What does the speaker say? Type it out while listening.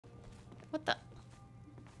What the?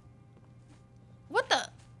 What the?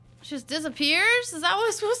 She just disappears? Is that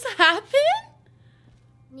what's supposed to happen?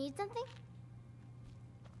 Need something?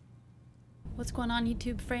 What's going on,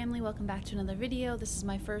 YouTube family? Welcome back to another video. This is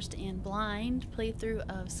my first and blind playthrough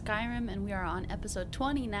of Skyrim, and we are on episode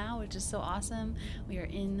 20 now, which is so awesome. We are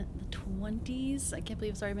in the 20s. I can't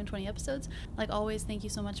believe it's already been 20 episodes. Like always, thank you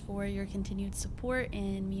so much for your continued support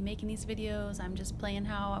in me making these videos. I'm just playing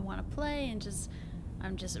how I want to play, and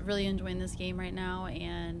I'm just really enjoying this game right now,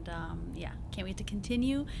 and yeah, can't wait to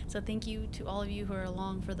continue. So thank you to all of you who are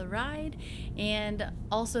along for the ride, and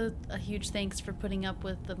also a huge thanks for putting up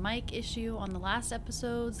with the mic issue on the last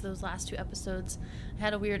episodes. Those last two episodes, I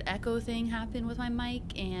had a weird echo thing happen with my mic,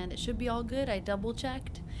 and it should be all good. I double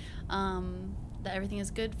checked that everything is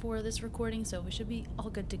good for this recording, so we should be all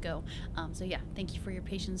good to go. So yeah, thank you for your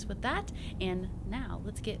patience with that, and now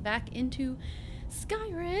let's get back into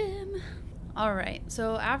Skyrim. Alright,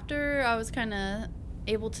 so after I was kind of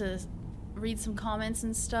able to read some comments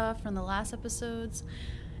and stuff from the last episodes,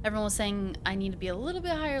 everyone was saying I need to be a little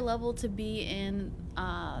bit higher level to be in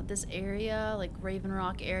this area, like Raven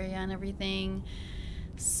Rock area and everything.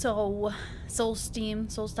 So,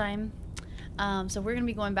 Solstheim. So we're going to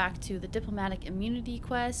be going back to the diplomatic immunity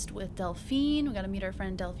quest with Delphine. We got to meet our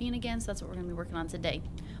friend Delphine again, so that's what we're going to be working on today.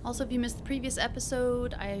 Also, if you missed the previous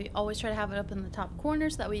episode, I always try to have it up in the top corner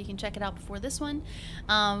so that way you can check it out before this one.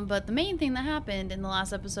 But the main thing that happened in the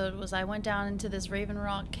last episode was I went down into this Raven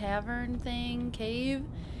Rock cavern thing, cave,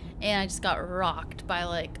 and I just got rocked by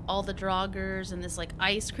like all the draugrs and this like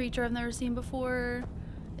ice creature I've never seen before.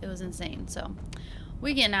 It was insane. So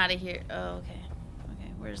we're getting out of here. Oh, okay.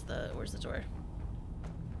 Okay, where's the door?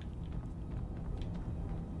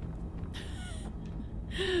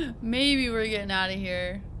 Maybe we're getting out of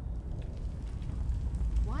here.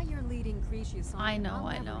 Why you're leading Cretius on? I know.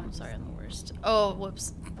 I'm sorry, I'm the worst. Oh,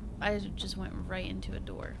 whoops. I just went right into a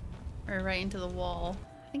door. Or right into the wall.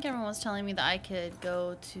 I think everyone was telling me that I could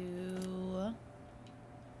go to...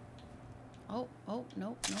 Oh,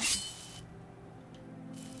 nope.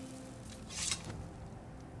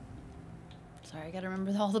 Sorry, I gotta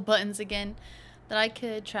remember all the buttons again. That I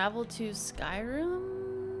could travel to Skyrim?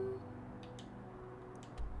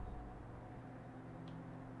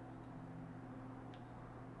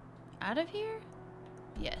 Out of here?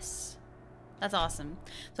 Yes. That's awesome.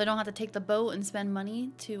 So I don't have to take the boat and spend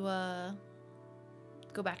money to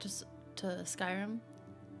go back to Skyrim.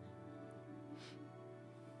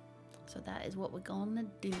 So that is what we're gonna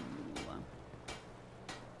do.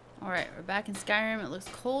 Alright, we're back in Skyrim. It looks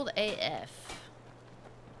cold AF.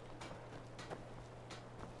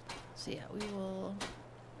 So yeah, we will...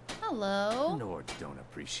 Hello? The Nords don't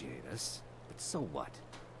appreciate us, but so what?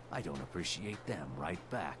 I don't appreciate them right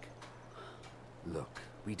back. Look,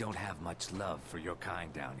 we don't have much love for your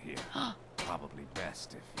kind down here. Probably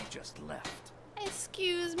best if you just left.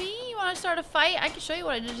 Excuse me? You want to start a fight? I can show you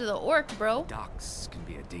what I did to the orc, bro. Docks can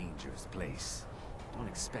be a dangerous place. Don't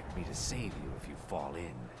expect me to save you if you fall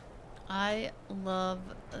in. I love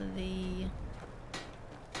the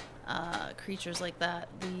creatures like that.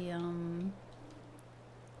 The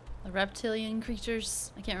reptilian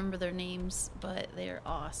creatures. I can't remember their names, but they're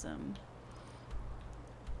awesome.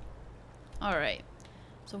 Alright.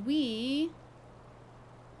 So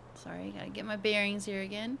sorry, gotta get my bearings here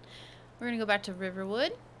again. We're gonna go back to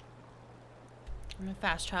Riverwood. We're gonna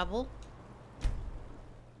fast travel.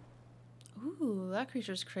 Ooh, that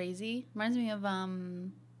creature's crazy. Reminds me of the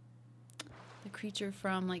creature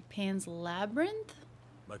from like Pan's Labyrinth.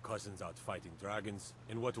 My cousin's out fighting dragons,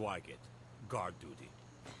 and what do I get? Guard duty.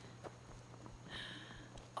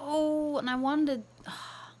 Oh, and I wanted to...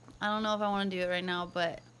 I don't know if I want to do it right now,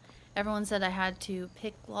 but everyone said I had to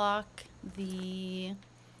pick lock the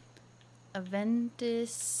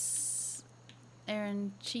Aventus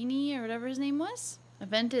Arancini, or whatever his name was.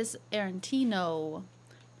 Aventus Arantino.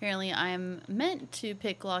 Apparently I'm meant to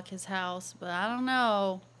pick lock his house, but I don't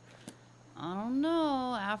know.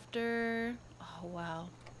 After... Oh, wow.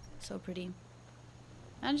 So pretty.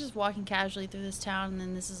 I'm just walking casually through this town, and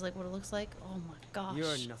then this is like what it looks like. Oh my gosh.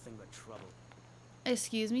 You're nothing but trouble.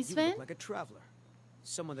 Excuse me, You Sven? look like a traveler.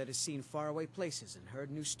 Someone that has seen faraway places and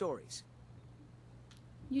heard new stories.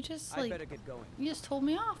 You just I like... better get going. You just told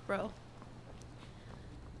me off, bro.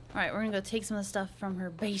 Alright, we're gonna go take some of the stuff from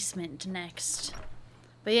her basement next.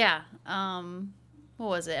 But yeah, what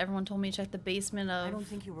was it? Everyone told me to check the basement of... I don't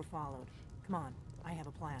think you were followed. Come on, I have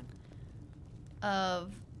a plan.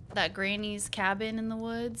 Of that granny's cabin in the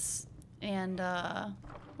woods. And, oh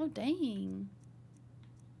dang.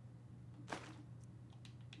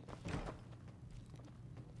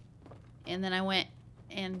 And then I went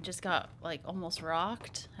and just got, like, almost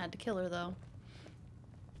rocked. Had to kill her, though.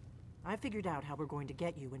 I figured out how we're going to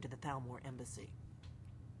get you into the Thalmor embassy.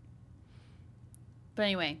 But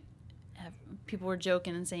anyway, people were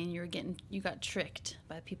joking and saying you got tricked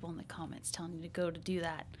by people in the comments telling you to go to do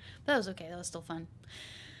that. But that was okay. That was still fun.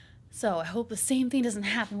 So I hope the same thing doesn't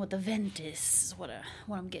happen with the Ventus. Is what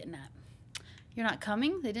I'm getting at. You're not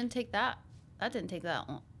coming? They didn't take that. That didn't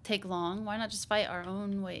take long. Why not just fight our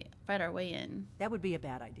way in? That would be a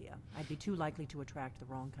bad idea. I'd be too likely to attract the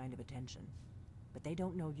wrong kind of attention. But they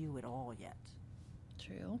don't know you at all yet.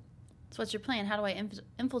 True. So what's your plan? How do I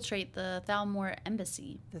infiltrate the Thalmor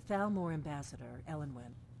embassy? The Thalmor ambassador,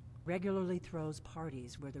 Elenwen, regularly throws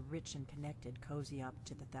parties where the rich and connected cozy up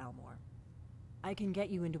to the Thalmor. I can get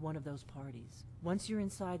you into one of those parties. Once you're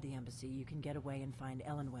inside the embassy, you can get away and find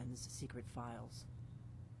Elenwen's secret files.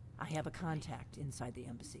 I have a contact inside the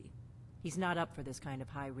embassy. He's not up for this kind of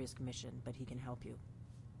high-risk mission, but he can help you.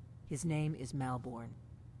 His name is Malborn.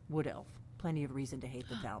 Wood Elf. Plenty of reason to hate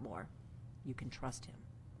the Thalmor. You can trust him.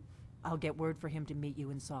 I'll get word for him to meet you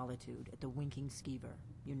in Solitude at the Winking Skeever.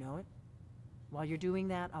 You know it? While you're doing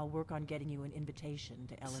that, I'll work on getting you an invitation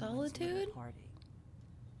to Elenwen's little party.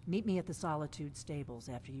 Meet me at the Solitude stables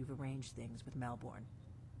after you've arranged things with Malborn.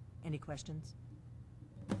 Any questions?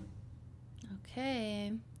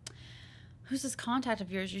 Okay. Who's this contact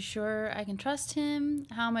of yours? You sure I can trust him?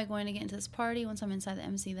 How am I going to get into this party? Once I'm inside the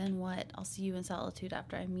embassy, then what? I'll see you in Solitude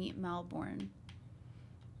after I meet Malborn.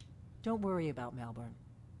 Don't worry about Malborn.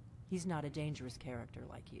 He's not a dangerous character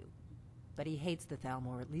like you. But he hates the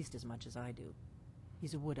Thalmor at least as much as I do.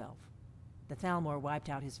 He's a wood elf. The Thalmor wiped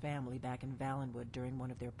out his family back in Valenwood during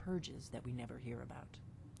one of their purges that we never hear about.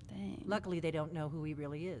 Dang. Luckily, they don't know who he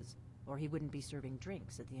really is, or he wouldn't be serving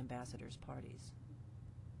drinks at the ambassador's parties.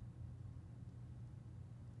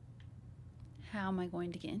 How am I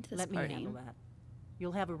going to get into this party? Let me handle that.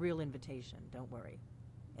 You'll have a real invitation, don't worry.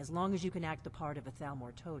 As long as you can act the part of a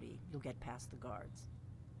Thalmor toady, you'll get past the guards.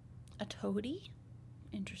 A toady?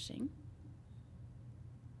 Interesting.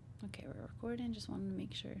 Okay, we're recording. Just wanted to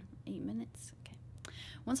make sure. 8 minutes. Okay.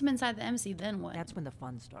 Once I'm inside the embassy, then what? That's when the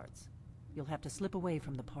fun starts. You'll have to slip away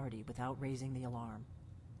from the party without raising the alarm.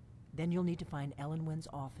 Then you'll need to find Elenwen's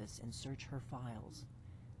office and search her files.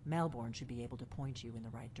 Malborn should be able to point you in the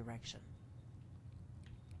right direction.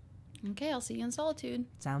 Okay, I'll see you in Solitude.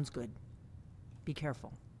 Sounds good. Be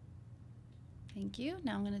careful. Thank you.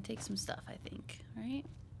 Now I'm going to take some stuff, I think. All right.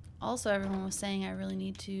 Also, everyone was saying I really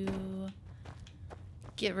need to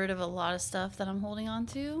get rid of a lot of stuff that I'm holding on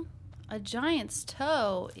to. A giant's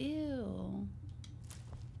toe. Ew.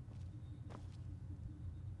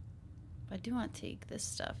 But I do want to take this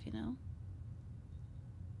stuff, you know?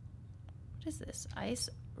 What is this? Ice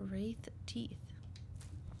Wraith Teeth.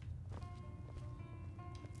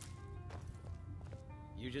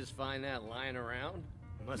 You just find that lying around?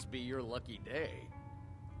 Must be your lucky day.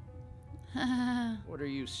 What are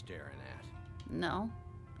you staring at? No.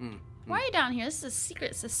 Why are you down here? This is a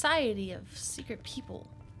secret society of secret people.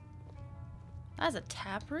 That's a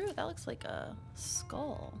taproot? That looks like a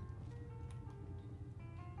skull.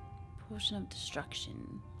 Potion of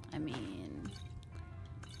destruction. I mean,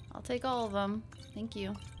 I'll take all of them. Thank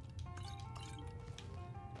you.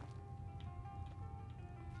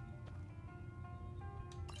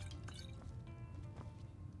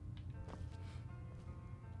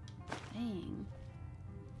 Dang.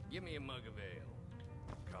 Give me a mug of ale.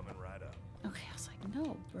 Coming right up. Okay, I was like,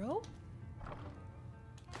 no, bro.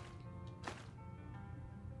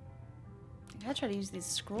 I gotta try to use these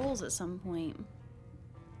scrolls at some point.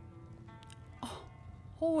 Oh,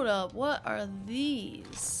 hold up. What are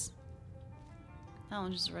these? That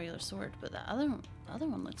one's just a regular sword, but the other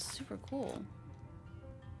one looks super cool.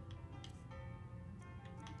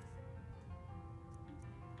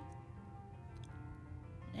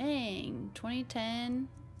 Dang, 2010.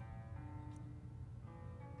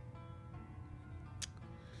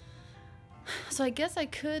 So I guess I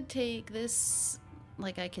could take this,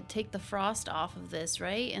 like I could take the frost off of this,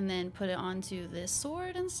 right? And then put it onto this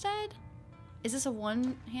sword instead? Is this a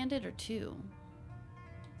one-handed or two?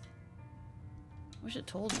 Wish it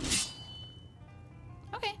told me.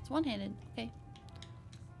 Okay, it's one-handed. Okay.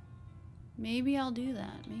 Maybe I'll do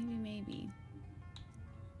that. Maybe.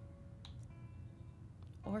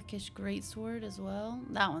 Orcish greatsword as well.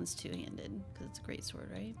 That one's two-handed because it's a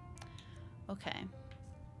greatsword, right? Okay.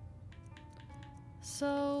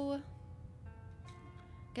 So,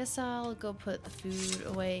 guess I'll go put the food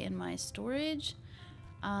away in my storage.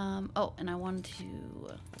 Oh, and I wanted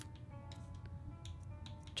to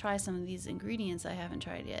try some of these ingredients I haven't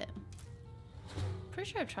tried yet.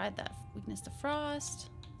 Pretty sure I've tried that. Weakness to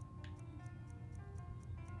frost.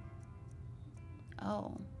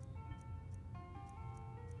 Oh.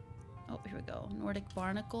 Oh, here we go. Nordic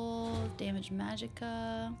Barnacle, Damage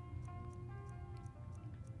Magicka.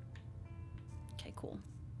 Okay, cool.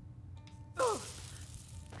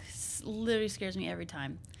 This literally scares me every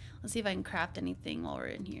time. Let's see if I can craft anything while we're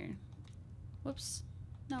in here. Whoops.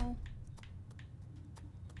 No.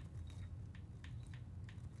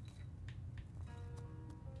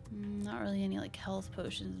 Not really any like health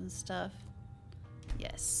potions and stuff.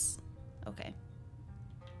 Yes. Okay.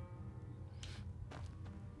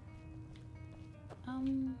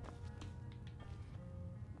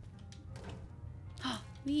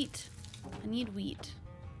 Wheat. I need wheat.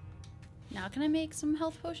 Now can I make some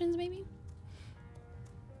health potions maybe?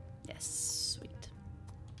 Yes, sweet.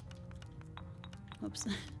 Whoops.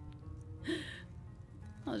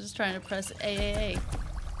 I was just trying to press AAA.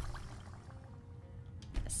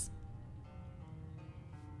 Yes.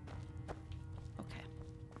 Okay.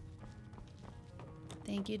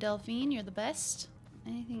 Thank you, Delphine. You're the best.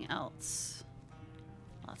 Anything else?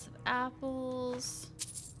 Lots of apples.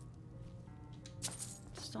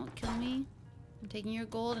 Just don't kill me. I'm taking your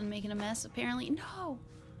gold and making a mess, apparently. No!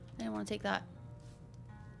 I didn't want to take that.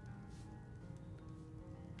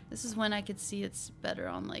 This is when I could see it's better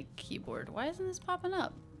on, like, keyboard. Why isn't this popping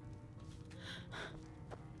up?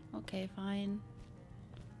 Okay, fine.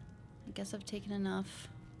 I guess I've taken enough.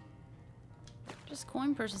 Just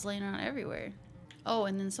coin purses laying around everywhere. Oh,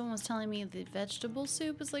 and then someone was telling me the vegetable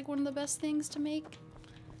soup is, like, one of the best things to make.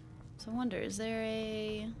 So I wonder, is there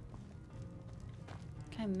a...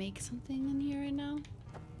 Can I make something in here right now?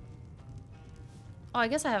 Oh, I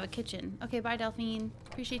guess I have a kitchen. Okay, bye, Delphine.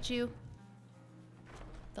 Appreciate you.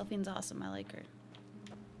 Delphine's awesome. I like her.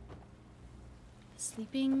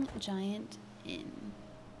 Sleeping Giant Inn.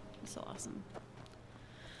 So awesome.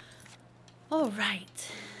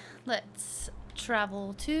 Alright. Let's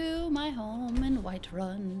travel to my home in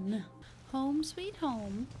Whiterun. Home sweet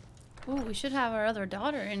home. Oh, we should have our other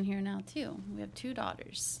daughter in here now, too. We have 2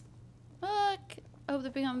 daughters. Look! I hope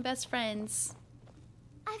they're becoming best friends.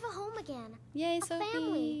 I have a home again. Yay, a Sophie!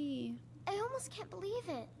 Family. I almost can't believe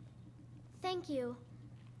it. Thank you.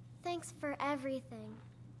 Thanks for everything.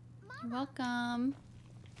 You're welcome.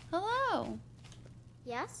 Hello!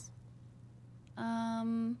 Yes?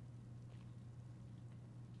 Got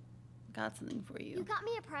something for you. You got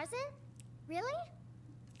me a present? Really?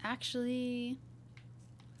 Actually...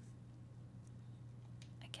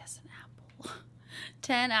 I guess an apple.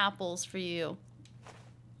 10 apples for you.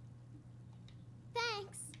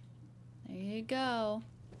 Thanks. There you go.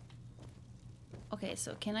 Okay,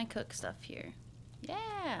 so can I cook stuff here?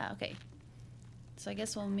 Yeah, okay. So I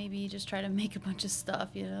guess we'll maybe just try to make a bunch of stuff,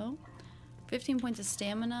 you know? 15 points of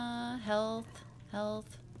stamina, health,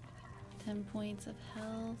 10 points of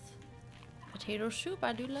health. Potato soup,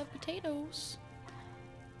 I do love potatoes.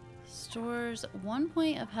 Stores 1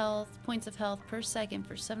 point of health, points of health per second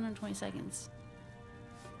for 720 seconds.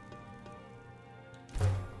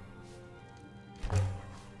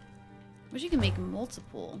 Wish you could make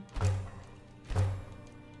multiple. I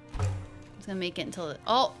was gonna make it until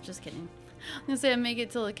oh, just kidding. I was gonna say I'd make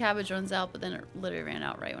it till the cabbage runs out, but then it literally ran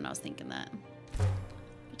out right when I was thinking that.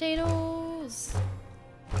 Potatoes!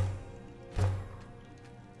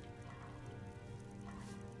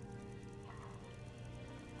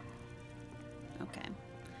 Okay.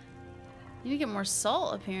 Need to get more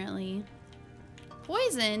salt, apparently.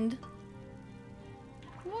 Poisoned?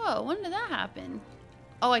 Whoa, when did that happen?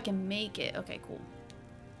 Oh, I can make it. Okay, cool.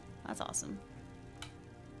 That's awesome.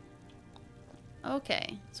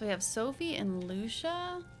 Okay, so we have Sophie and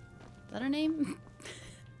Lucia. Is that her name?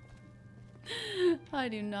 I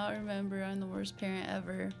do not remember. I'm the worst parent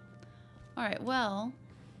ever. Alright, well.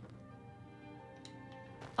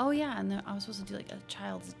 Oh yeah, and I was supposed to do like a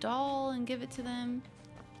child's doll and give it to them.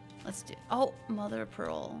 Let's do... Oh, mother of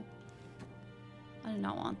pearl. I do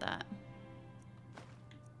not want that.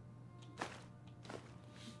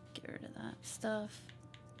 Get rid of that stuff.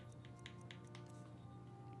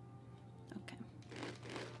 Okay.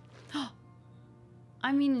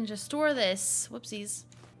 I'm meaning to store this. Whoopsies.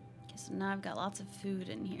 Okay, so now I've got lots of food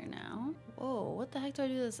in here now. Whoa, what the heck do I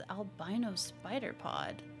do with this albino spider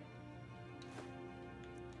pod?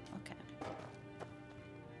 Okay.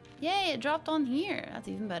 Yay, it dropped on here. That's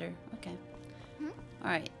even better. Okay.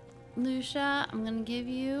 Alright. Lucia, I'm gonna give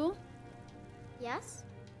you... Yes?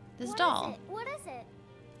 This What doll. is it? What is it?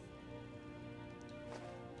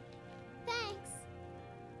 Thanks.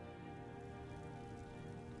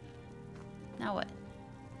 Now what?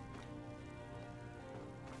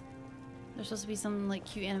 There's supposed to be some like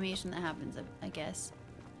cute animation that happens, I guess.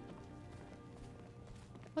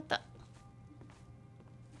 What the?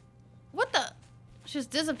 What the? She just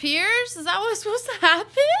disappears? Is that what's supposed to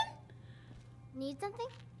happen? Need something?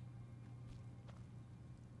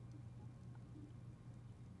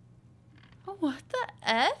 Oh, what the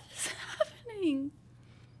F is happening?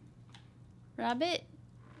 Rabbit,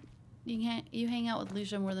 you hang out with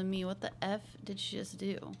Lucia more than me. What the F did she just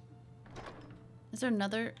do? Is there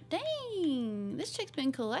another? Dang, this chick's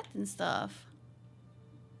been collecting stuff.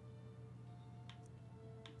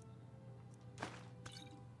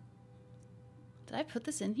 Did I put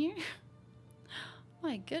this in here?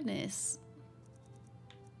 My goodness.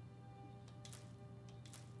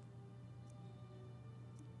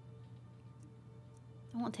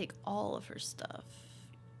 I won't take all of her stuff.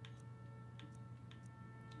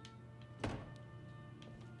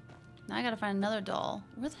 Now I gotta find another doll.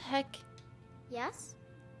 Where the heck? Yes?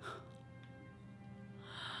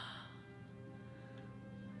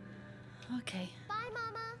 Okay. Bye,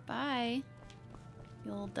 Mama. Bye.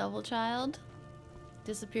 You little devil child.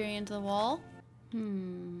 Disappearing into the wall.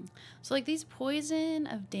 So like these poison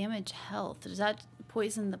of damage health. Does that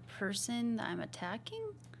poison the person that I'm attacking?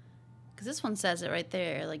 Because this one says it right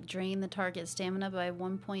there. Like drain the target stamina by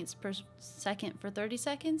 1 point per second for 30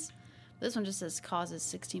 seconds. But this one just says causes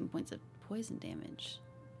 16 points of poison damage.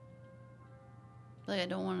 I feel like I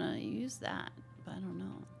don't want to use that. But I don't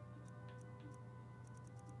know.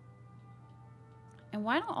 And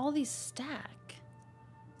why don't all these stack?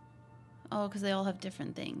 Oh, because they all have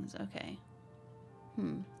different things. Okay.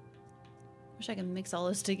 Wish I could mix all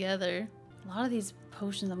those together. A lot of these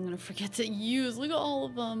potions I'm going to forget to use. Look at all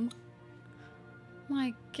of them.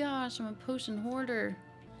 My gosh, I'm a potion hoarder.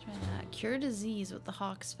 Try that. Cure disease with the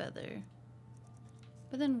hawk's feather.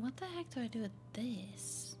 But then what the heck do I do with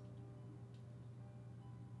this?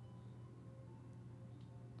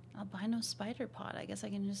 Albino spider pot. I guess I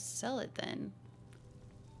can just sell it then.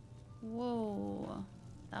 Whoa.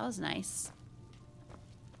 That was nice.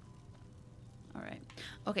 Alright.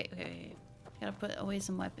 Okay. Gotta put away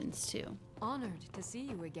some weapons too. Honored to see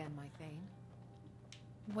you again, my Thane.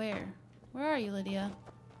 Where? Where are you, Lydia?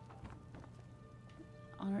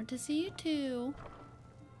 Honored to see you too.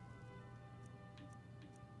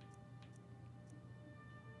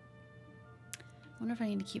 Wonder if I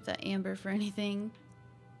need to keep that amber for anything.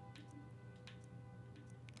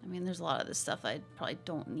 I mean, there's a lot of this stuff I probably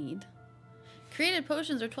don't need. Created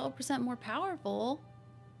potions are 12% more powerful.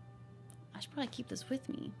 I should probably keep this with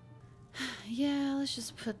me. Yeah, let's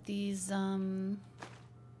just put these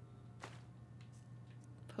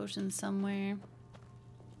potions somewhere.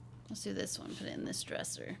 Let's do this one. Put it in this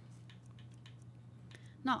dresser.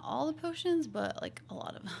 Not all the potions, but like a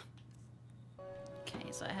lot of them.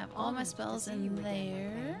 Okay, so I have all my spells in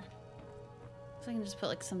there. So I can just put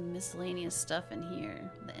like some miscellaneous stuff in here.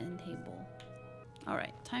 The end table.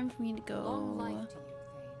 Alright, time for me to go Long life to you, Thane.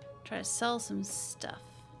 try to sell some stuff.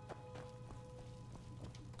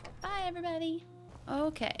 Bye, everybody.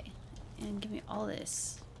 Okay, and give me all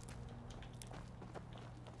this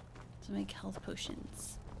to make health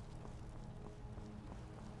potions.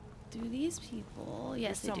 Do these people?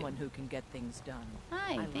 Yes, they You're do. someone who can get things done.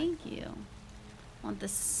 Hi, thank you. Want the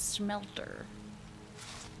smelter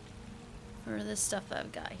for this stuff that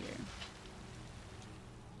I've got here.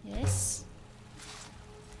 Yes.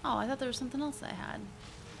 Oh, I thought there was something else I had.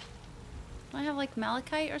 Do I have like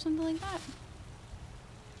malachite or something like that?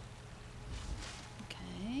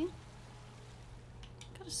 Okay.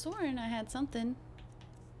 Could have sworn I had something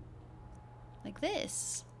like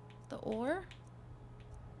this. The ore.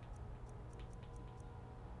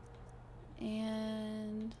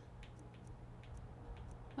 And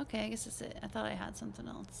okay, I guess that's it. I thought I had something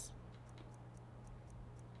else.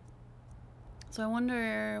 So I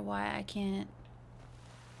wonder why I can't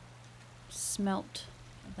smelt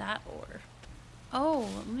that ore. Oh,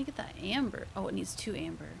 let me get that amber. Oh, it needs 2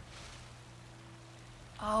 amber.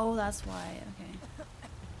 Oh, that's why. Okay.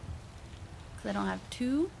 Because I don't have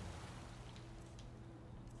 2?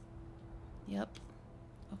 Yep.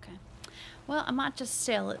 Okay. Well, I might just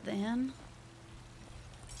sell it then.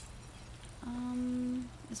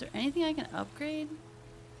 Is there anything I can upgrade?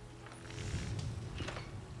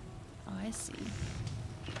 Oh, I see.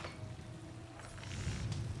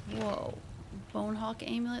 Whoa. Bonehawk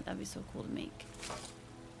amulet? That'd be so cool to make.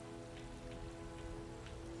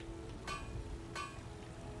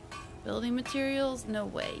 Building materials? No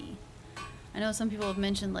way. I know some people have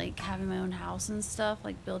mentioned like having my own house and stuff,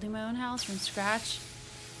 like building my own house from scratch.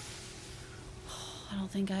 I don't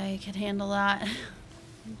think I could handle that.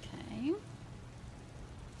 Okay.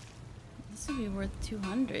 This would be worth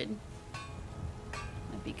 200.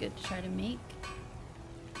 Might be good to try to make.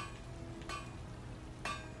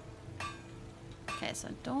 Okay, so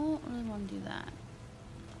I don't really want to do that.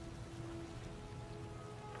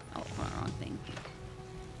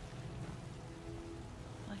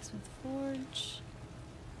 Blacksmith Forge.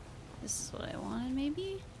 This is what I wanted,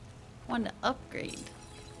 maybe? Wanted to upgrade.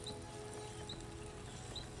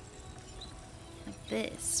 Like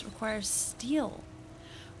this. Requires steel.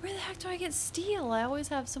 Where the heck do I get steel? I always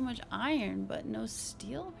have so much iron, but no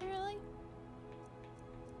steel, apparently?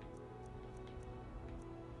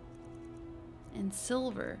 And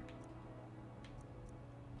silver.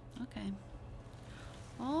 Okay.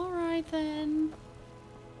 Alright then.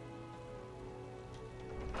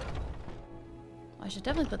 I should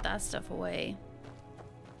definitely put that stuff away.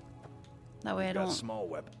 That way I don't small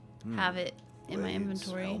weapon. have it in my Blades,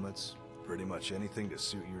 inventory. Helmets, pretty much anything to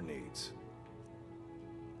suit your needs.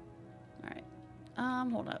 Alright.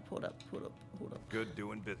 Hold up. Good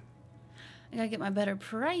doing bit. I gotta get my better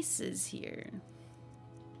prices here.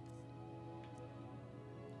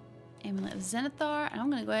 Amulet of Zenithar. And I'm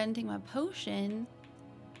gonna go ahead and take my potion.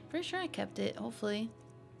 Pretty sure I kept it, hopefully.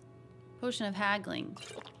 Potion of Haggling.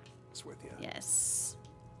 It's with you. Yes.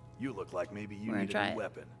 You look like maybe you We're gonna need try a new it.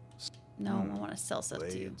 weapon. No, I want to sell stuff too.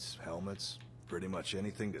 Blades, helmets, pretty much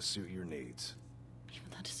anything to suit your needs.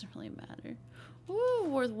 That doesn't really matter. Ooh,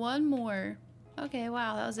 worth one more. Okay,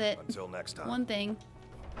 wow, that was it. Until next time. One thing.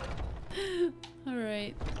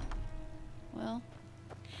 Alright. Well,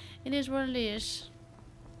 it is what it is.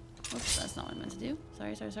 Oops, that's not what I meant to do.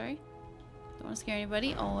 Sorry. Don't want to scare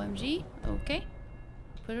anybody. OMG. Okay.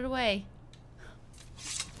 Put it away.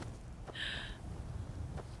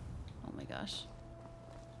 Oh my gosh.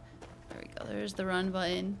 There we go. There's the run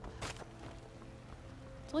button.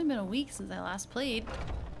 It's only been a week since I last played.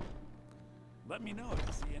 Let me know if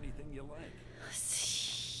you see anything you like. Let's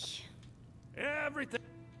see. Everything.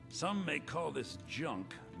 Some may call this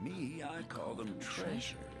junk. Me, I call them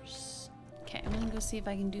treasures. Okay, I'm gonna go see if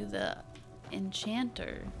I can do the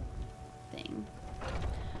enchanter thing.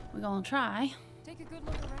 We're gonna try. Take a good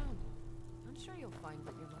look around. I'm sure you'll find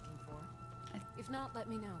what you're looking for. If not, let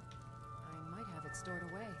me know. I might have it stored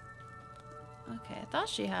away. Okay, I thought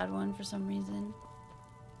she had one for some reason.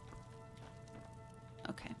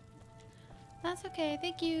 Okay. That's okay,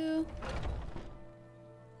 thank you.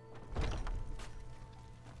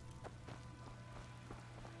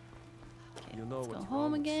 Okay, You know let's go what's home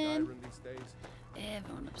wrong with again. Skyrim these days?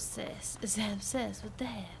 Everyone is obsessed with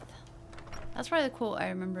death. That's probably the quote I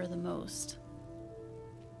remember the most.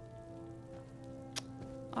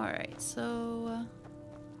 Alright, so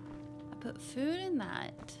I put food in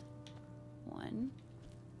that one.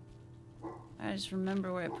 I just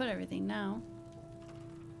remember where I put everything now.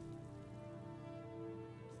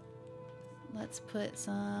 Let's put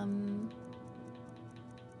some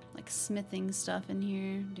like smithing stuff in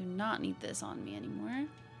here. Do not need this on me anymore.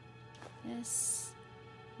 This.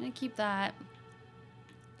 I'm gonna keep that.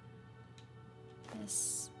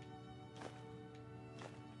 This.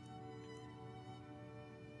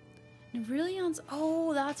 Nerillion's.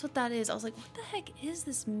 Oh, that's what that is. I was like, what the heck is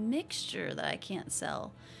this mixture that I can't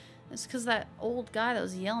sell? It's because that old guy that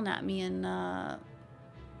was yelling at me in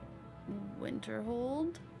Winterhold.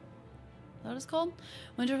 Is that what it's called?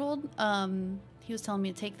 Winterhold. He was telling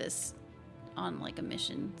me to take this on like a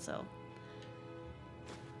mission. So,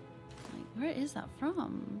 like, where is that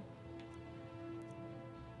from?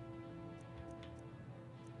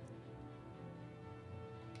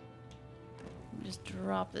 Just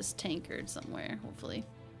drop this tankard somewhere, hopefully.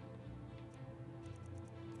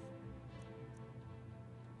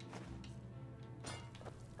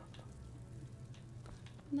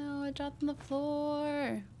 No, I dropped on the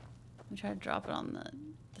floor. I'm trying to drop it on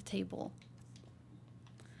the table.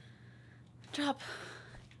 Drop.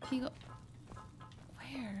 Can you go?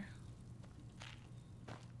 Where?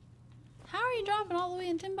 How are you dropping all the way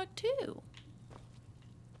in Timbuktu?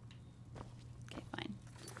 Okay, fine.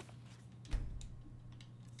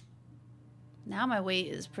 Now my weight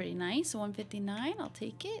is pretty nice. 159. I'll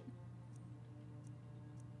take it.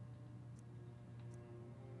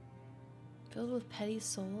 Filled with petty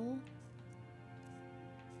soul.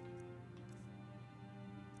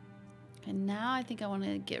 And now I think I want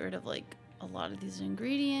to get rid of like a lot of these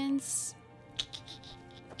ingredients.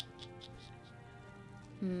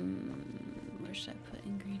 Where should I put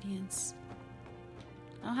ingredients?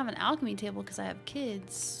 I don't have an alchemy table because I have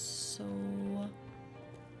kids, so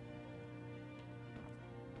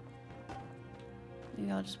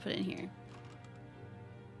maybe I'll just put it in here.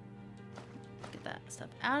 Get that stuff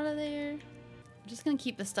out of there. I'm just gonna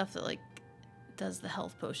keep the stuff that like does the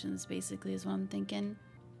health potions basically is what I'm thinking.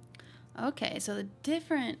 Okay, so the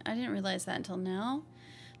different, I didn't realize that until now.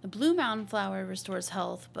 The blue mountain flower restores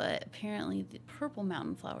health, but apparently the purple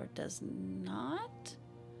mountain flower does not.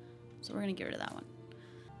 So we're gonna get rid of that one.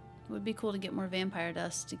 It would be cool to get more vampire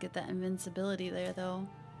dust to get that invincibility there, though.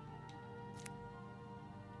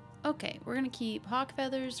 Okay, we're gonna keep hawk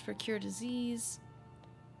feathers for cure disease.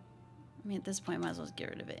 I mean, at this point, might as well just get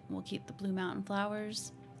rid of it. We'll keep the blue mountain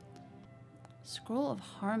flowers. Scroll of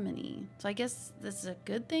harmony. So I guess this is a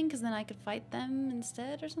good thing, because then I could fight them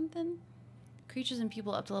instead or something. Creatures and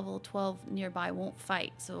people up to level 12 nearby won't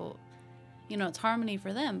fight, so you know it's harmony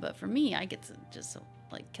for them, but for me, I get to just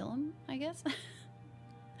like kill them, I guess.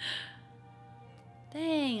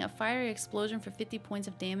 Dang, a fiery explosion for 50 points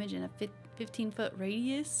of damage in a 15-foot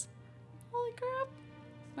radius. Holy crap.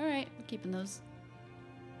 Alright, we're keeping those.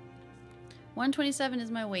 127 is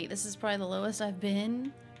my weight. This is probably the lowest I've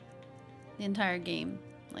been the entire game,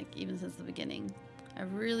 like even since the beginning. I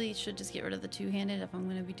really should just get rid of the two-handed if I'm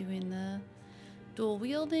going to be doing the dual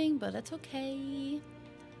wielding, but that's okay.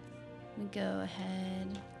 We go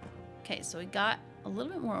ahead. Okay, so we got a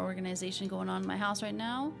little bit more organization going on in my house right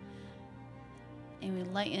now. And we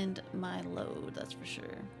lightened my load, that's for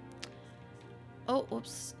sure. Oh,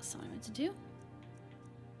 whoops, that's not what I meant to do.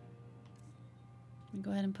 Let me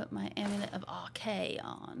go ahead and put my amulet of AK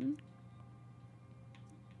on.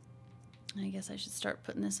 I guess I should start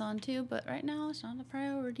putting this on too, but right now it's not a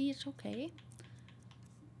priority, it's okay.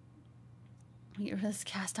 Let me get rid of this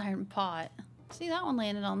cast iron pot. See, that one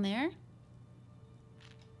landed on there.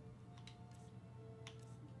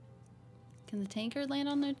 Can the tankard land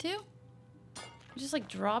on there too? It just like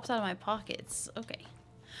drops out of my pockets. Okay.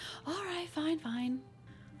 Alright, fine.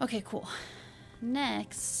 Okay, cool.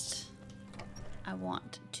 Next, I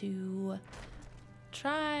want to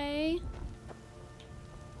try...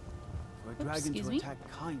 For a dragon to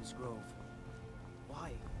attack Kyne's Grove.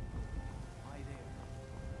 Why? Why there?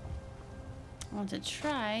 I want to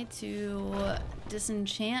try to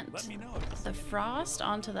disenchant the frost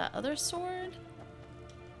onto that other sword.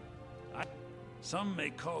 Some may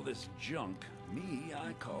call this junk. Me,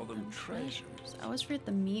 I call them treasures. I always forget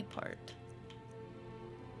the me part.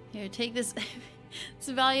 Here, take this. It's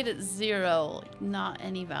valued at 0. Like, not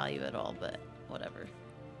any value at all, but whatever.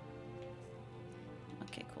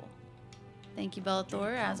 Okay, cool. Thank you,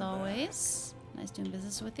 Bellathor, as always. Nice doing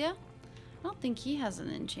business with you. I don't think he has an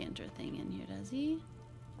enchanter thing in here, does he?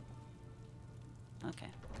 Okay.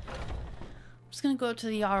 I'm just gonna go up to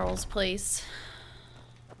the Jarl's place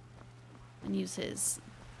and use his.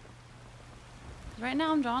 Right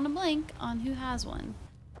now I'm drawing a blank on who has one.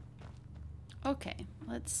 Okay,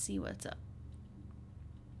 let's see what's up.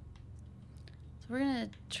 So we're gonna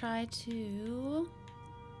try to...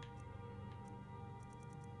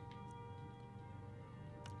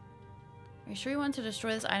 Are you sure you want to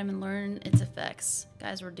destroy this item and learn its effects?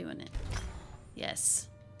 Guys, we're doing it. Yes.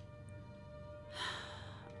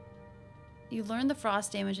 You learn the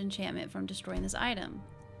frost damage enchantment from destroying this item.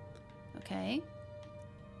 Okay.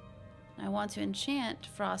 I want to enchant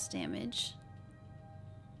frost damage.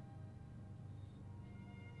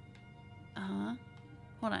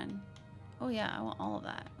 Hold on. Oh yeah, I want all of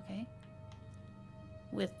that. Okay.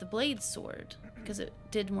 With the blade sword, because it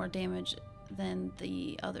did more damage than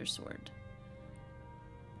the other sword.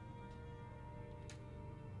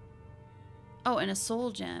 Oh, and a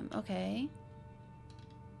soul gem. Okay.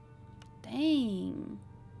 Dang.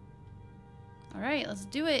 Alright, let's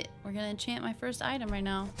do it. We're gonna enchant my first item right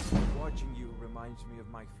now. Watching you reminds me of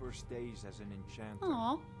my first days as an enchanter.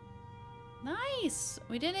 Aw. Nice!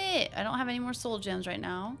 We did it! I don't have any more soul gems right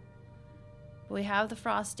now. But we have the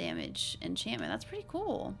frost damage enchantment. That's pretty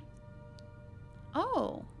cool.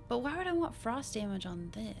 Oh, but why would I want frost damage on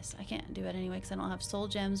this? I can't do it anyway because I don't have soul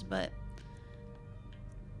gems, but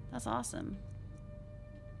that's awesome.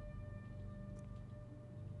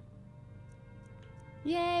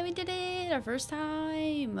 Yay, we did it! Our first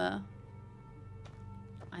time!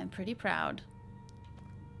 I'm pretty proud.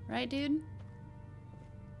 Right, dude?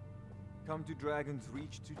 Come to Dragon's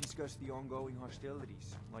Reach to discuss the ongoing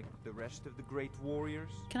hostilities, like the rest of the great warriors.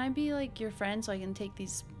 Can I be like your friend so I can take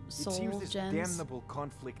these soul gems? It seems this damnable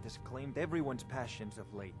conflict has claimed everyone's passions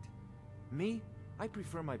of late. Me, I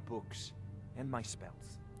prefer my books and my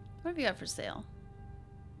spells. What have you got for sale?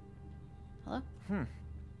 Hello?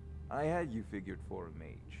 I had you figured for a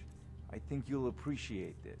mage. I think you'll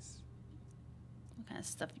appreciate this. What kind of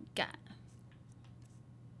stuff you got?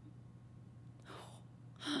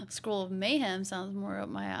 Scroll of Mayhem sounds more up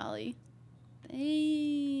my alley.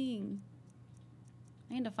 Dang.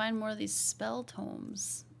 I need to find more of these spell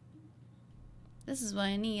tomes. This is what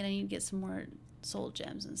I need. I need to get some more soul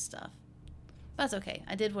gems and stuff. But that's okay.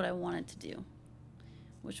 I did what I wanted to do,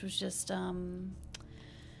 which was just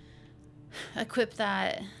equip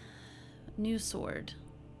that new sword.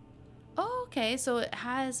 Oh, okay. So it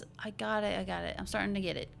has... I got it. I'm starting to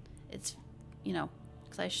get it. it's, you know,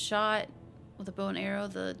 because I shot with a bow and arrow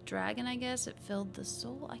the dragon, I guess. It filled the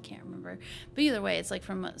soul. I can't remember. But either way, it's like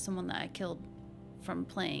from someone that I killed from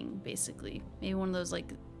playing, basically. Maybe one of those,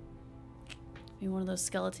 like, maybe one of those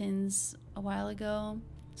skeletons a while ago.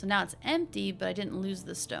 So now it's empty, but I didn't lose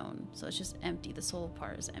the stone. So it's just empty. The soul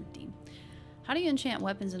part is empty. How do you enchant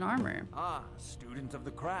weapons and armor? Ah, student of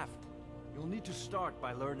the craft. You'll need to start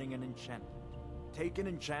by learning an enchantment. Take an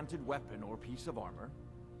enchanted weapon or piece of armor,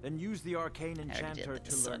 then use the arcane enchanter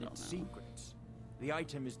to learn its secrets. The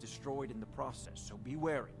item is destroyed in the process, so be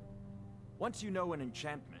wary. Once you know an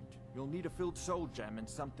enchantment, you'll need a filled soul gem and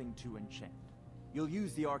something to enchant. You'll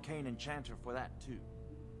use the arcane enchanter for that too.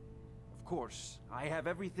 Of course, I have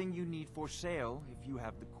everything you need for sale if you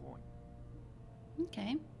have the coin.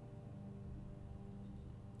 Okay.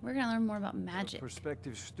 We're gonna learn more about magic. A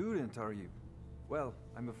prospective student, are you? Well,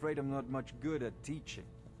 I'm afraid I'm not much good at teaching.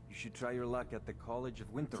 You should try your luck at the College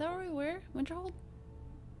of Winterhold. Is that where we were? Winterhold?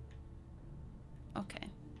 Okay.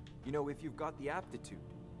 You know, if you've got the aptitude,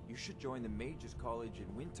 you should join the Mages College in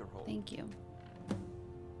Winterhold. Thank you.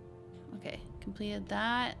 Okay, completed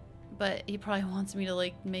that. But he probably wants me to,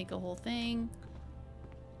 like, make a whole thing.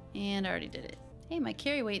 And I already did it. Hey, my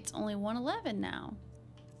carry weight's only 111 now.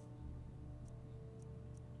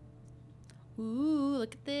 Ooh,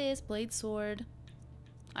 look at this. Blade sword.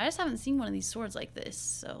 I just haven't seen one of these swords like this,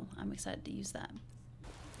 so I'm excited to use that.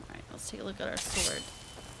 Alright, let's take a look at our sword.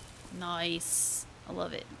 Nice. I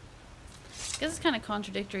love it. I guess it's kind of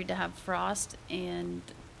contradictory to have frost and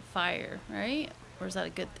fire, right? Or is that a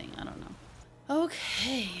good thing? I don't know.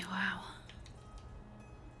 Okay, wow.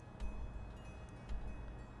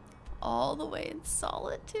 All the way in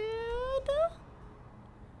Solitude?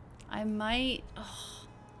 I might... Oh.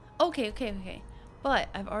 Okay. But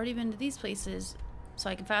I've already been to these places,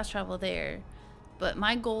 so I can fast travel there. But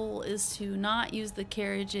my goal is to not use the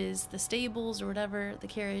carriages, the stables or whatever, the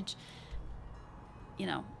carriage, you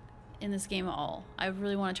know, in this game at all. I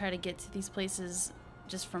really want to try to get to these places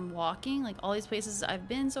just from walking. Like, all these places I've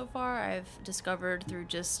been so far, I've discovered through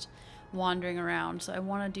just wandering around. So I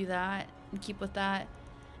want to do that and keep with that,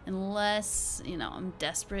 unless, you know, I'm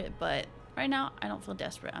desperate. But right now, I don't feel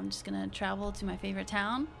desperate. I'm just going to travel to my favorite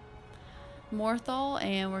town, Morthal,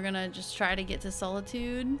 and we're gonna just try to get to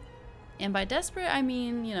Solitude. And by desperate, I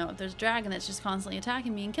mean, you know, if there's a dragon that's just constantly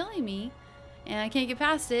attacking me and killing me, and I can't get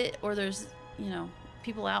past it, or there's, you know,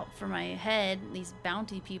 people out for my head, these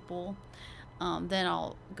bounty people, then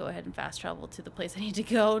I'll go ahead and fast travel to the place I need to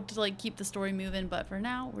go to, like, keep the story moving. But for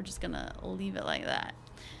now, we're just gonna leave it like that.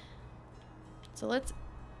 So let's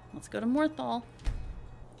go to Morthal.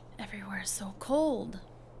 Everywhere is so cold.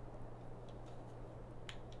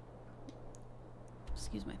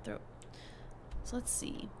 Excuse my throat. So let's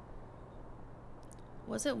see.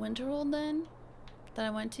 Was it Winterhold then that I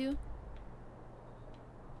went to?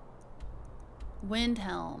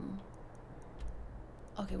 Windhelm.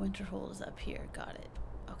 Okay, Winterhold is up here. Got it.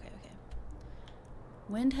 Okay.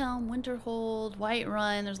 Windhelm, Winterhold,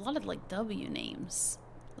 Whiterun. There's a lot of, like, W names.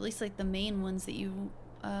 At least, like, the main ones that you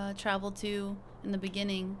travel to in the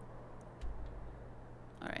beginning.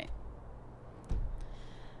 Alright.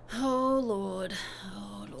 Oh Lord.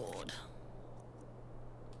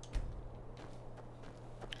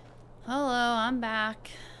 Hello, I'm back.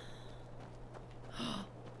 Oh,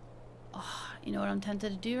 you know what I'm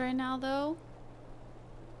tempted to do right now, though?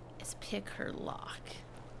 Is pick her lock.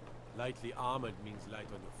 Lightly armored means light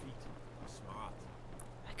on your feet. Smart.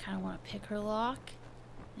 I kind of want to pick her lock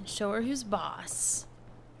and show her who's boss.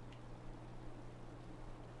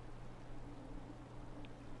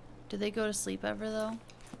 Do they go to sleep ever, though?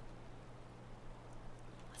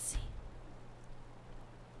 Let's see.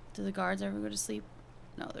 Do the guards ever go to sleep?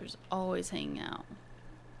 No, there's always hanging out.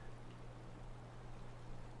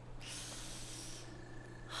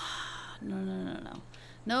 No.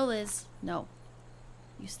 No, Liz. No.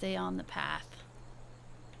 You stay on the path.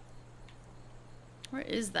 Where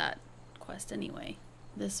is that quest anyway?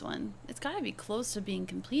 This one. It's gotta be close to being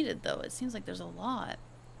completed, though. It seems like there's a lot.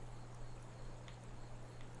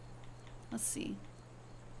 Let's see.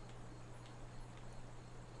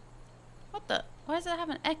 What the? Why does it have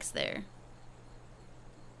an X there?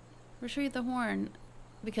 Retrieve the horn.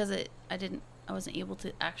 Because I wasn't able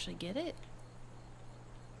to actually get it?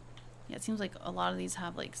 Yeah, it seems like a lot of these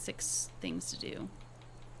have like 6 things to do.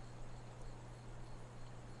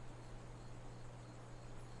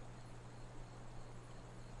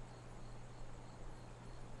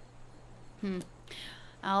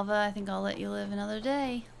 Alva, I think I'll let you live another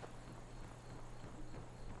day.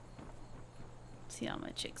 See how my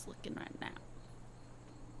chick's looking right now.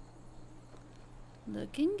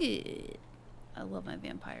 Looking good. I love my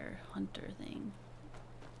vampire hunter thing.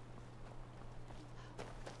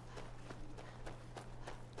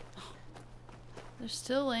 They're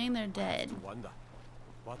still laying there dead. I wonder,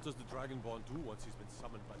 what does the Dragonborn do once he's been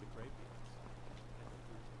summoned by the Greybeards?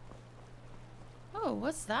 Oh,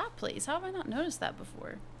 what's that place? How have I not noticed that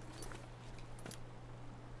before?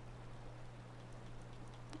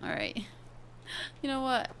 Alright. You know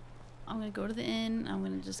what? I'm gonna go to the inn. I'm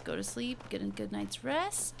gonna just go to sleep, get a good night's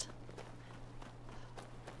rest.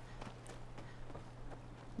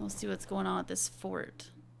 We'll see what's going on at this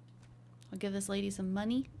fort. I'll give this lady some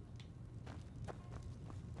money.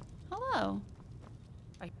 Hello.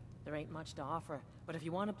 There ain't much to offer, but if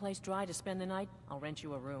you want a place dry to spend the night, I'll rent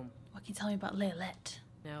you a room. What can you tell me about Leylette?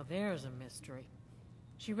 Now there's a mystery.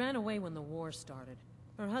 She ran away when the war started.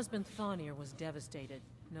 Her husband Thonir was devastated.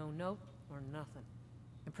 No note or nothing.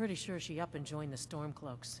 I'm pretty sure she up and joined the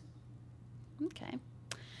Stormcloaks. Okay.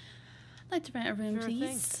 I'd like to rent a room, Sure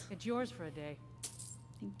please. thing. It's yours for a day.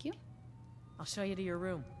 Thank you. I'll show you to your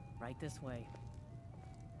room. Right this way.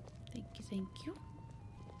 Thank you, thank you.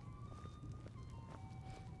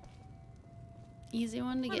 Easy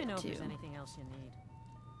one to Let get me know to. if there's anything else you need.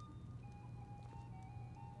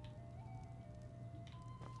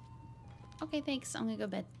 Okay, thanks. I'm gonna go to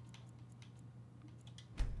bed.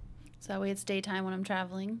 So that way it's daytime when I'm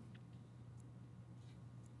traveling.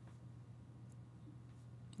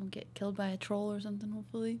 Won't get killed by a troll or something,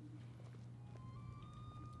 hopefully.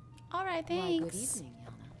 Alright, thanks. Why, good evening,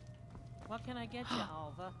 Yana. What can I get you,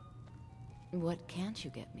 Alva? What can't you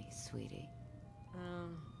get me, sweetie?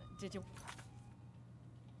 Did you...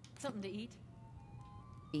 Something to eat?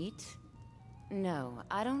 Eat? No,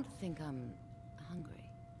 I don't think I'm hungry.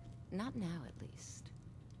 Not now, at least.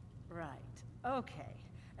 Right. Okay.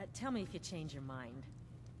 Tell me if you change your mind.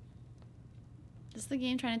 Is the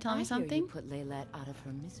game trying to tell me I something? hear you put Leylette out of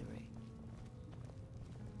her misery.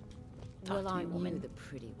 Talk Well, to me, aren't woman. you the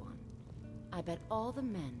pretty one? I bet all the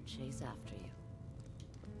men chase after you.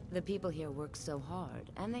 The people here work so hard,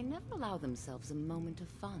 and they never allow themselves a moment of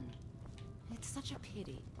fun. It's such a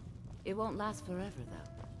pity. It won't last forever,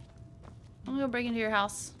 though. I'm gonna go break into your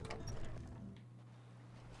house.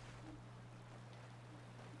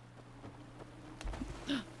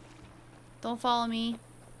 Don't follow me.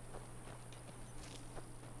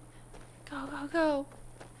 Go, go, go.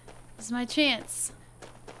 This is my chance.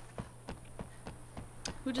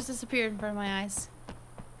 Who just disappeared in front of my eyes?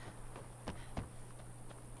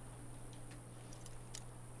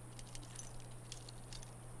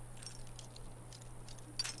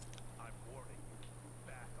 I'm warning you.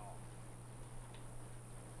 Back off.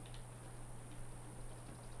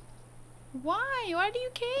 Why? Why do you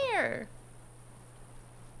care?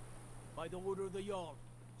 By the order of the Jarl.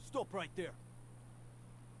 Stop right there.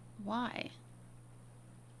 Why?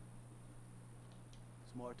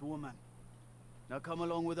 Smart woman. Now come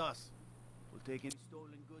along with us. We'll take any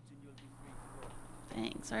stolen goods and you'll be free to go.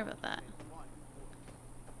 Dang, sorry about that.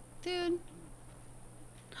 Dude.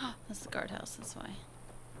 That's the guardhouse, that's why.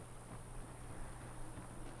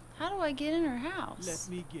 How do I get in her house?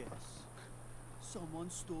 Let me guess.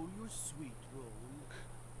 Someone stole your sweet roll.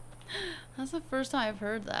 That's the first time I've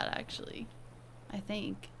heard that, actually. I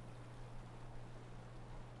think.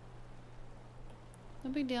 No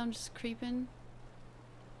big deal, I'm just creeping.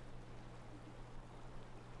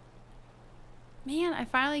 Man, I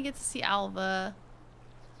finally get to see Alva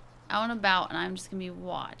out and about, and I'm just gonna be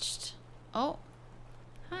watched. Oh.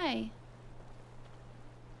 Hi.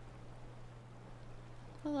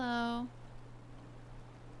 Hello.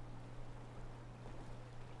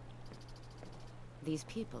 These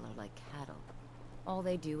people are like cattle. All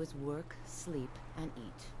they do is work, sleep, and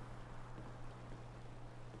eat.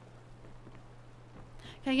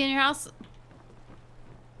 Can I get in your house?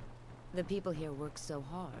 The people here work so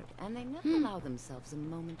hard, and they never allow themselves a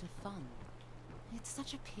moment of fun. It's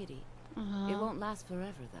such a pity. It won't last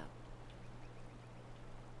forever, though.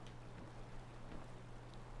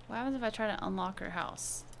 What happens if I try to unlock her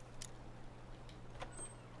house?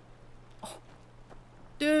 Oh.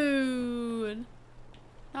 Dude!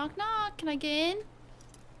 Knock knock, can I get in?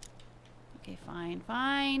 Okay, fine,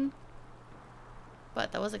 fine.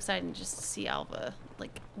 But that was exciting just to see Alva,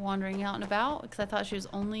 like, wandering out and about, because I thought she was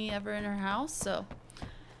only ever in her house, so.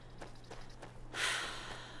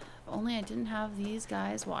 If only I didn't have these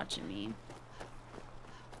guys watching me.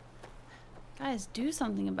 Guys, do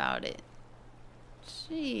something about it.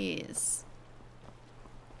 Jeez.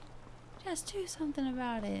 Just do something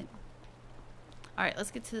about it. Alright,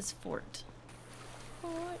 let's get to this fort.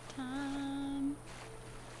 Fort time.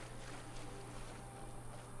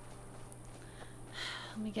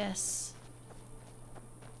 Let me guess.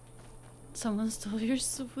 Someone stole your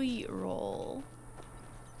sweet roll.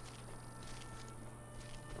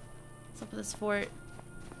 What's up with this fort?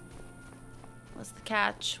 What's the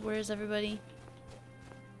catch? Where's everybody?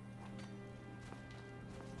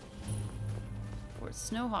 Fort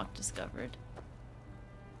Snowhawk discovered.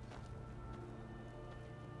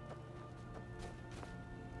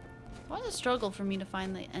 Why is it a struggle for me to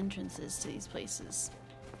find the entrances to these places?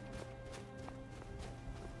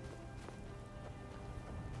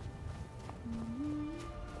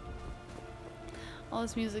 All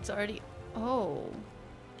this music's already... Oh.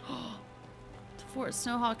 To Fort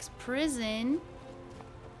Snowhawk's prison.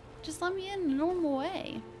 Just let me in a normal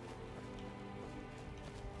way.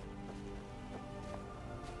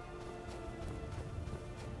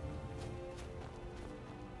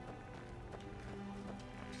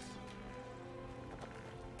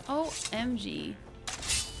 OMG.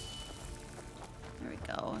 There we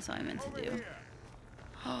go. That's what I meant to do.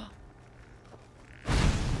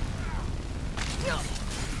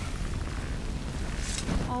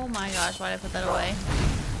 Oh my gosh, why did I put that away?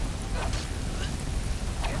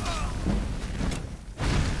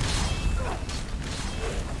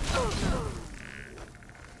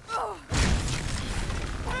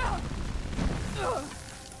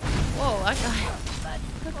 Whoa, that guy.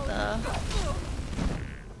 What the?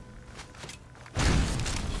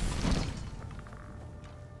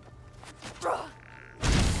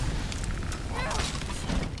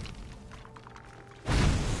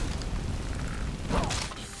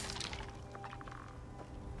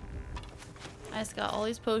 I just got all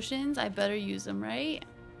these potions. I better use them, right?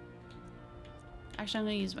 Actually, I'm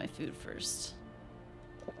gonna use my food first.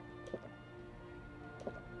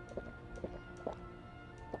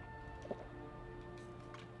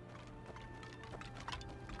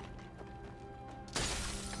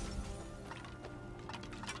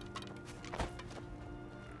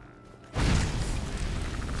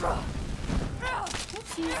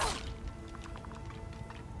 Oopsies.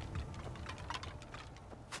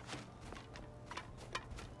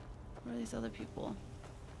 Where are these other people?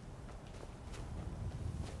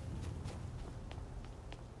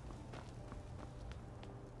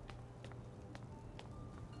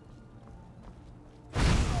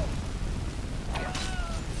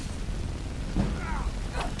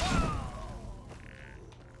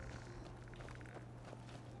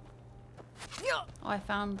 Oh, I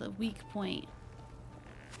found the weak point.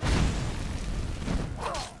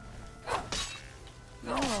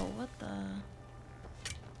 Whoa, what the?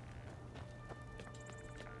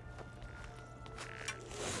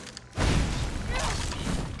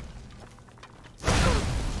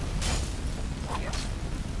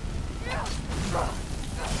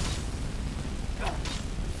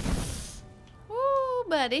 Woo,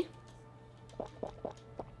 buddy.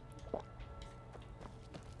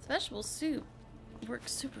 This vegetable soup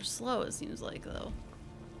works super slow, it seems like, though.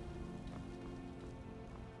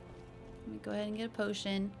 Let me go ahead and get a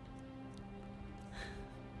potion.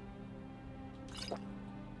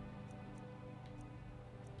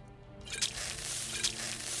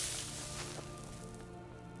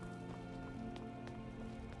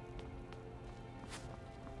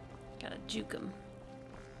 Gotta juke him.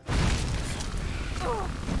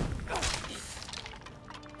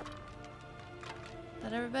 Is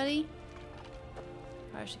that everybody?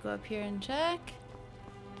 I should go up here and check.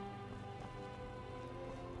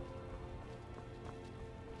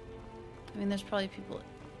 I mean, there's probably people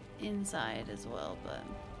inside as well, but...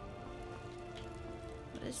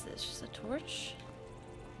 What is this? Just a torch?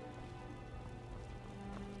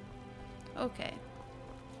 Okay.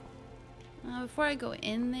 Before I go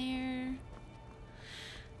in there...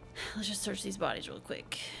 Let's just search these bodies real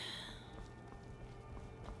quick.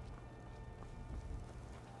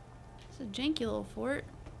 It's a janky little fort.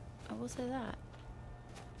 I will say that.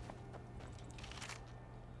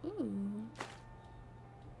 Ooh.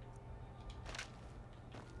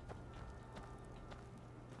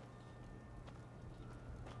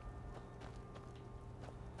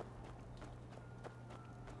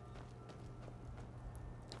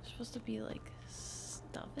 There's supposed to be like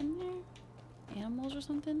stuff in there? Animals or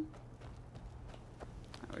something?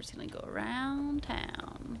 We're just gonna go around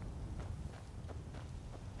town.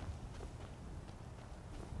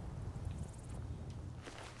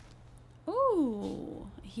 Ooh,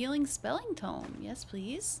 a healing spelling tome. Yes,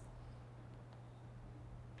 please.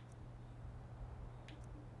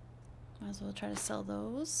 Might as well try to sell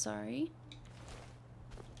those. Sorry.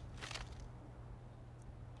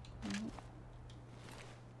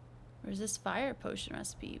 Where's this fire potion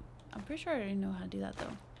recipe? I'm pretty sure I already know how to do that,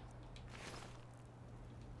 though.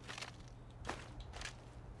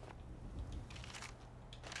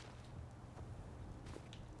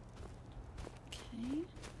 Okay.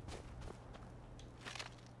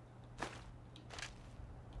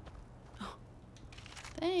 Oh.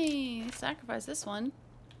 Dang, sacrifice this one.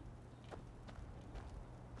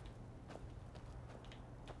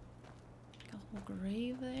 Like a whole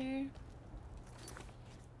grave there.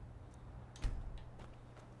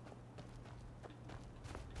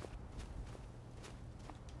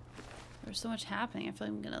 There's so much happening, I feel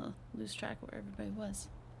like I'm gonna lose track of where everybody was.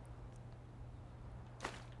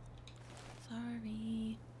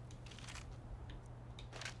 Sorry.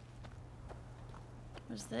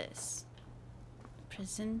 What's this?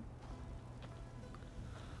 Prison?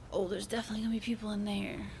 Oh, there's definitely gonna be people in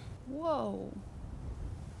there. Whoa.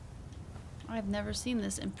 I've never seen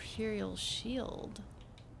this Imperial shield.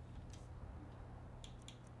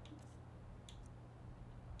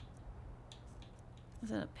 Is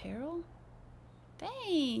that apparel?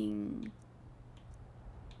 Dang!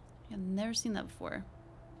 I've never seen that before.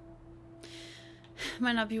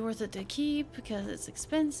 Might not be worth it to keep because it's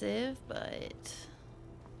expensive, but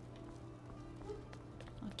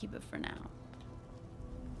I'll keep it for now.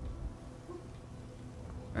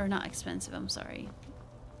 Or not expensive, I'm sorry.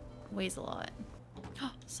 Weighs a lot.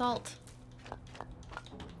 Oh, salt! I'm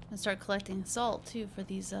gonna start collecting salt too for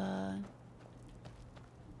these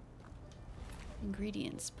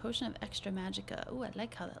ingredients. Potion of extra magicka. Oh, I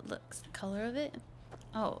like how that looks. The color of it.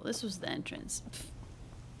 Oh, this was the entrance. Pfft.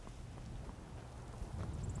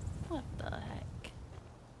 What the heck?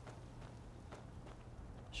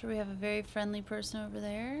 Sure, we have a very friendly person over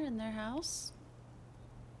there in their house.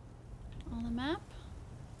 On the map.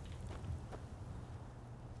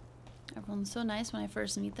 Everyone's so nice when I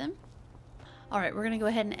first meet them. Alright, we're going to go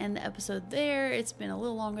ahead and end the episode there. It's been a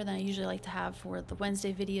little longer than I usually like to have for the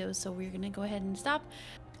Wednesday videos, so we're going to go ahead and stop.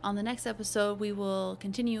 On the next episode, we will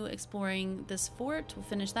continue exploring this fort. We'll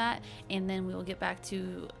finish that, and then we will get back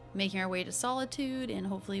to making our way to Solitude, and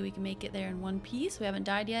hopefully we can make it there in one piece. We haven't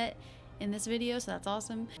died yet in this video, so that's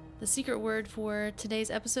awesome. The secret word for today's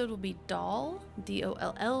episode will be doll,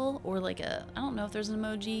 D-O-L-L, or like a, I don't know if there's an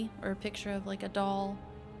emoji or a picture of like a doll.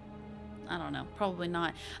 I don't know, probably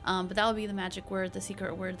not, but that will be the magic word, the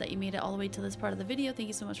secret word that you made it all the way to this part of the video. Thank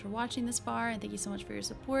you so much for watching this far, and thank you so much for your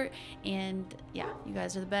support, and yeah, you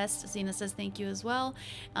guys are the best. Cena says thank you as well,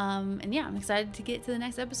 and yeah, I'm excited to get to the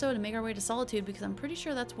next episode and make our way to Solitude, because I'm pretty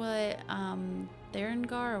sure that's what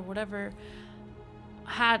Therengar or whatever,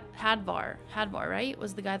 Hadvar, right,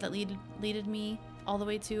 was the guy that leaded me all the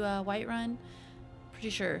way to Whiterun, pretty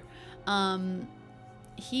sure.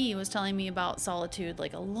 He was telling me about Solitude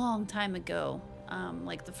like a long time ago,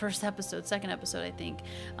 like the first episode, second episode, I think.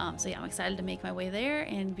 So yeah, I'm excited to make my way there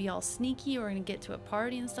and be all sneaky. We're gonna get to a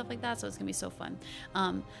party and stuff like that, so it's gonna be so fun.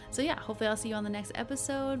 So yeah, hopefully I'll see you on the next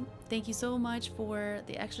episode. Thank you so much for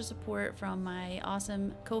the extra support from my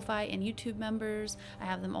awesome Ko-Fi and YouTube members. I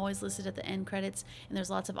have them always listed at the end credits, and there's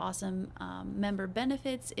lots of awesome member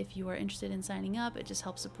benefits if you are interested in signing up. It just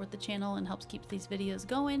helps support the channel and helps keep these videos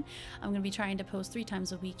going. I'm gonna be trying to post 3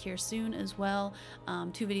 times a week here soon as well.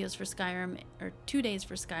 2 videos for Skyrim, or 2 days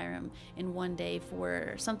for Skyrim and 1 day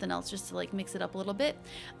for something else, just to like mix it up a little bit.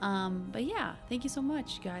 But yeah, thank you so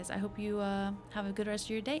much, guys. I hope you have a good rest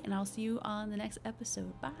of your day, and I'll see you on the next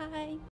episode. Bye.